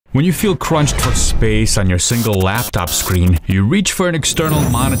When you feel crunched for space on your single laptop screen, you reach for an external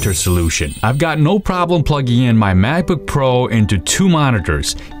monitor solution. I've got no problem plugging in my MacBook Pro into two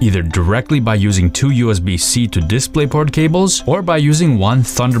monitors, either directly by using two USB-C to DisplayPort cables, or by using one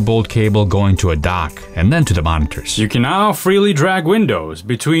Thunderbolt cable going to a dock and then to the monitors. You can now freely drag windows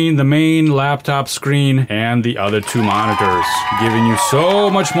between the main laptop screen and the other two monitors, giving you so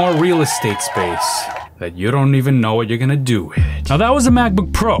much more real estate space that you don't even know what you're gonna do with it. Now that was the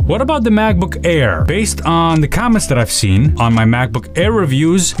MacBook Pro. What about the MacBook Air? Based on the comments that I've seen on my MacBook Air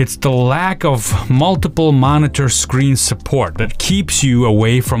reviews, it's the lack of multiple monitor screen support that keeps you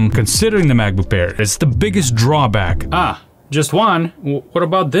away from considering the MacBook Air. It's the biggest drawback. Just one? What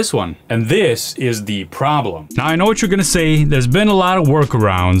about this one? And this is the problem. Now I know what you're gonna say, there's been a lot of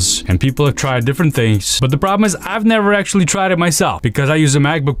workarounds and people have tried different things, but the problem is I've never actually tried it myself because I use a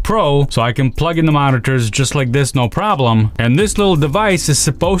MacBook Pro, so I can plug in the monitors just like this, no problem. And this little device is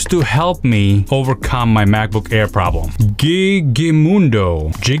supposed to help me overcome my MacBook Air problem.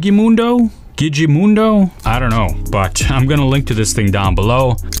 Gigimundo? I don't know, but I'm gonna link to this thing down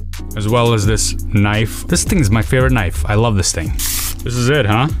below, as well as this knife. This thing is my favorite knife. I love this thing. This is it,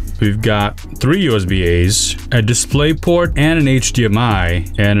 huh? We've got 3 USB-As, a DisplayPort, and an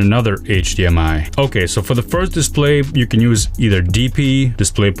HDMI, and another HDMI. Okay, so for the first display, you can use either DP,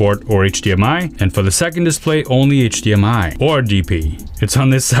 DisplayPort, or HDMI. And for the second display, only HDMI or DP. It's on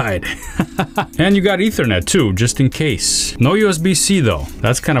this side. And you got Ethernet too, just in case. No USB-C though.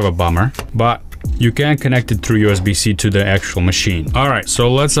 That's kind of a bummer, but you can connect it through USB-C to the actual machine. All right,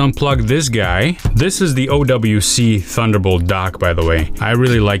 so let's unplug this guy. This is the OWC Thunderbolt dock, by the way. I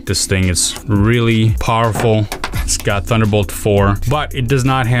really like this thing. It's really powerful. It's got Thunderbolt 4, but it does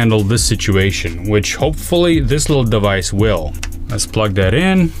not handle this situation, which hopefully this little device will. Let's plug that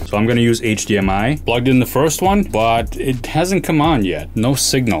in. So I'm gonna use HDMI. Plugged in the first one, but it hasn't come on yet. No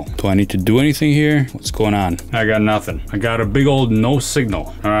signal. Do I need to do anything here? What's going on? I got nothing. I got a big old no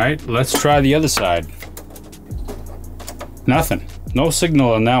signal. All right, let's try the other side. Nothing. No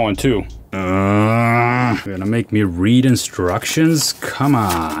signal on that one too. You're gonna make me read instructions? Come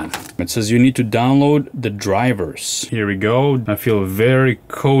on. It says you need to download the drivers. Here we go. I feel very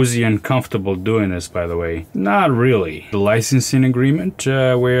cozy and comfortable doing this, by the way. Not really. The licensing agreement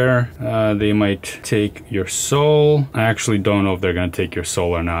where they might take your soul. I actually don't know if they're gonna take your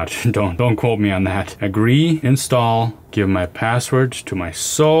soul or not. Don't quote me on that. Agree, install, give my password to my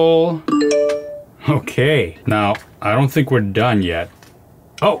soul. Okay, now I don't think we're done yet.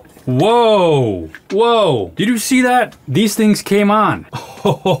 Oh, whoa, whoa. Did you see that? These things came on.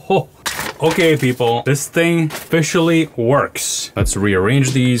 Okay, people, this thing officially works. Let's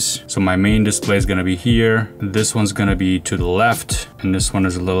rearrange these. So my main display is gonna be here. This one's gonna be to the left, and this one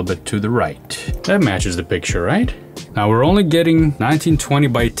is a little bit to the right. That matches the picture, right? Now we're only getting 1920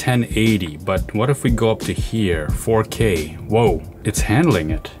 by 1080, but what if we go up to here, 4K? Whoa, it's handling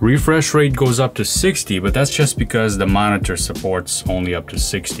it. Refresh rate goes up to 60, but that's just because the monitor supports only up to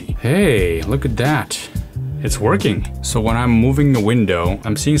 60. Hey, look at that. It's working. So when I'm moving the window,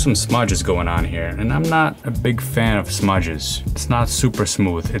 I'm seeing some smudges going on here, and I'm not a big fan of smudges. It's not super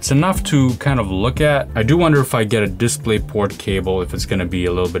smooth. It's enough to kind of look at. I do wonder if I get a DisplayPort cable, if it's gonna be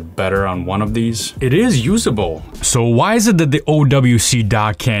a little bit better on one of these. It is usable. So why is it that the OWC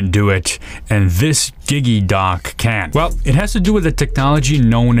dock can't do it and this Gigi dock can? Well, it has to do with the technology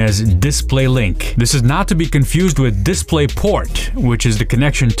known as DisplayLink. This is not to be confused with DisplayPort, which is the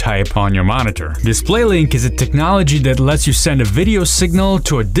connection type on your monitor. DisplayLink is a technology that lets you send a video signal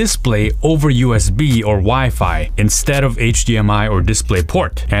to a display over USB or Wi-Fi instead of HDMI or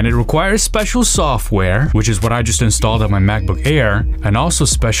DisplayPort. And it requires special software, which is what I just installed on my MacBook Air, and also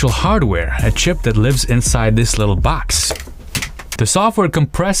special hardware, a chip that lives inside this little box. The software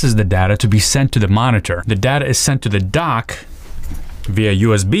compresses the data to be sent to the monitor. The data is sent to the dock via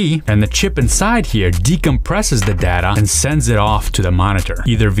USB, and the chip inside here decompresses the data and sends it off to the monitor,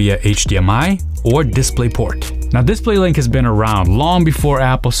 either via HDMI or DisplayPort. Now, DisplayLink has been around long before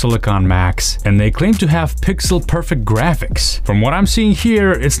Apple Silicon Macs, and they claim to have pixel-perfect graphics. From what I'm seeing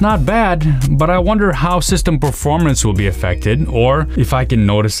here, it's not bad, but I wonder how system performance will be affected, or if I can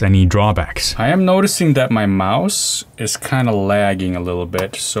notice any drawbacks. I am noticing that my mouse is kind of lagging a little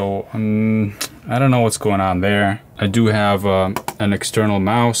bit, so I don't know what's going on there. I do have an external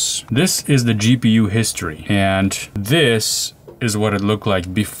mouse. This is the GPU history, and this is what it looked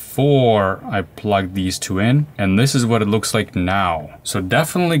like before I plugged these two in, and this is what it looks like now. So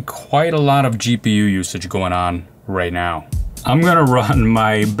definitely quite a lot of GPU usage going on right now. I'm gonna run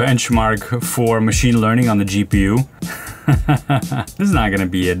my benchmark for machine learning on the GPU. This is not gonna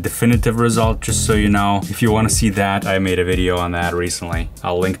be a definitive result, just so you know. If you wanna see that, I made a video on that recently.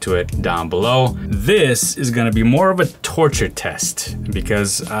 I'll link to it down below. This is gonna be more of a torture test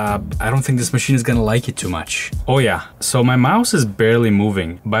because I don't think this machine is gonna like it too much. Oh yeah, so my mouse is barely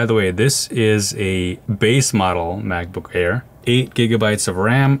moving. By the way, this is a base model MacBook Air, 8 GB of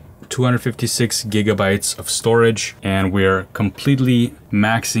RAM, 256 gigabytes of storage, and we're completely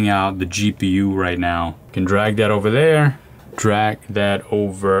maxing out the GPU right now. You can drag that over there, drag that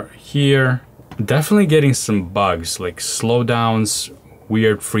over here. Definitely getting some bugs like slowdowns,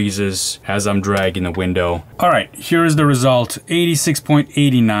 weird freezes as I'm dragging the window. All right, here is the result,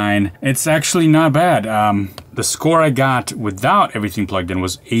 86.89. It's actually not bad. The score I got without everything plugged in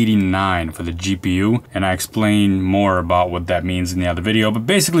was 89 for the GPU, and I explain more about what that means in the other video, but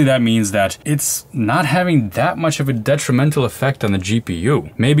basically that means that it's not having that much of a detrimental effect on the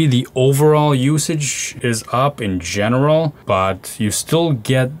GPU. Maybe the overall usage is up in general, but you still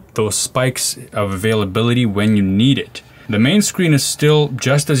get those spikes of availability when you need it. The main screen is still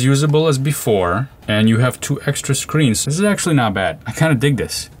just as usable as before, and you have 2 extra screens. This is actually not bad. I kind of dig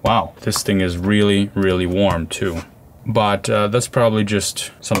this. Wow, this thing is really, really warm too. But that's probably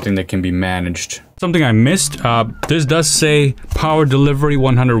just something that can be managed. Something I missed, this does say power delivery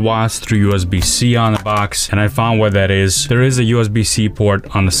 100 watts through USB-C on the box, and I found where that is. There is a USB-C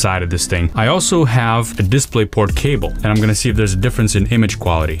port on the side of this thing. I also have a DisplayPort cable, and I'm gonna see if there's a difference in image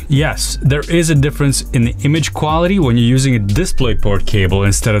quality. Yes, there is a difference in the image quality when you're using a DisplayPort cable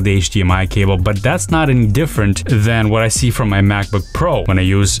instead of the HDMI cable, but that's not any different than what I see from my MacBook Pro. When I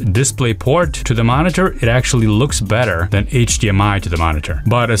use DisplayPort to the monitor, it actually looks better than HDMI to the monitor.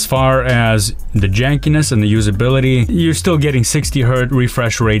 But as far as the jankiness and the usability, you're still getting 60 Hz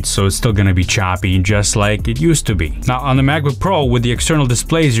refresh rate, so it's still gonna be choppy just like it used to be. Now on the MacBook Pro with the external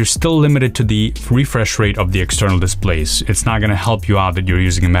displays, you're still limited to the refresh rate of the external displays. It's not gonna help you out that you're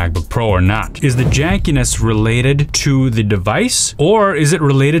using a MacBook Pro or not. Is the jankiness related to the device, or is it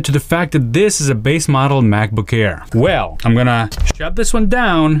related to the fact that this is a base model MacBook Air? Well, I'm gonna shut this one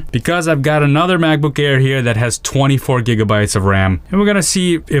down because I've got another MacBook Air here that has 24 gigabytes of RAM, and we're gonna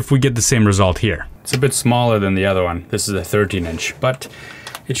see if we get the same result here. It's a bit smaller than the other one. This is a 13-inch, but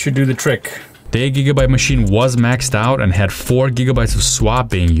it should do the trick. The 8 GB machine was maxed out and had 4 GB of swap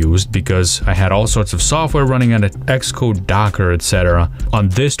being used because I had all sorts of software running on it, Xcode, Docker, etc. On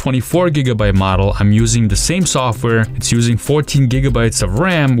this 24 GB model, I'm using the same software. It's using 14 GB of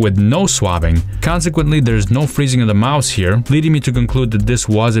RAM with no swapping. Consequently, there's no freezing of the mouse here, leading me to conclude that this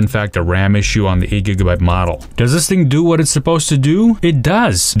was in fact a RAM issue on the 8 GB model. Does this thing do what it's supposed to do? It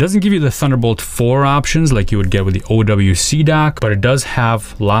does. It doesn't give you the Thunderbolt 4 options like you would get with the OWC dock, but it does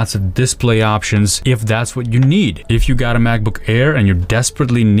have lots of display options if that's what you need. If you got a MacBook Air and you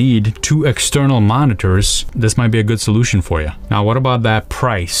desperately need 2 external monitors, this might be a good solution for you. Now, what about that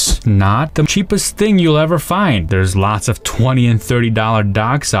price? Not the cheapest thing you'll ever find. There's lots of $20 and $30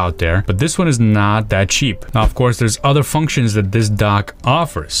 docks out there, but this one is not that cheap. Now, of course, there's other functions that this dock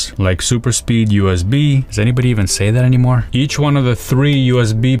offers, like super speed USB. Does anybody even say that anymore? Each one of the 3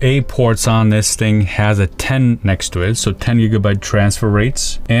 USB-A ports on this thing has a 10 next to it, so 10 GB transfer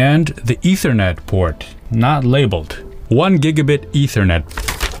rates, and the Ethernet port, not labeled. 1 gigabit Ethernet,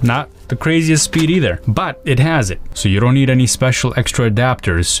 not the craziest speed either, but it has it. So you don't need any special extra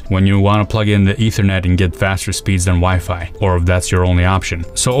adapters when you want to plug in the Ethernet and get faster speeds than Wi-Fi, or if that's your only option.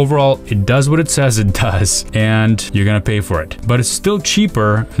 So overall, it does what it says it does, and you're gonna pay for it. But it's still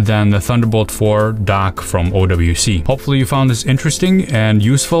cheaper than the Thunderbolt 4 dock from OWC. Hopefully you found this interesting and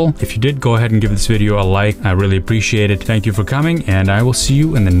useful. If you did, go ahead and give this video a like. I really appreciate it. Thank you for coming, and I will see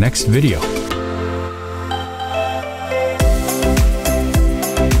you in the next video.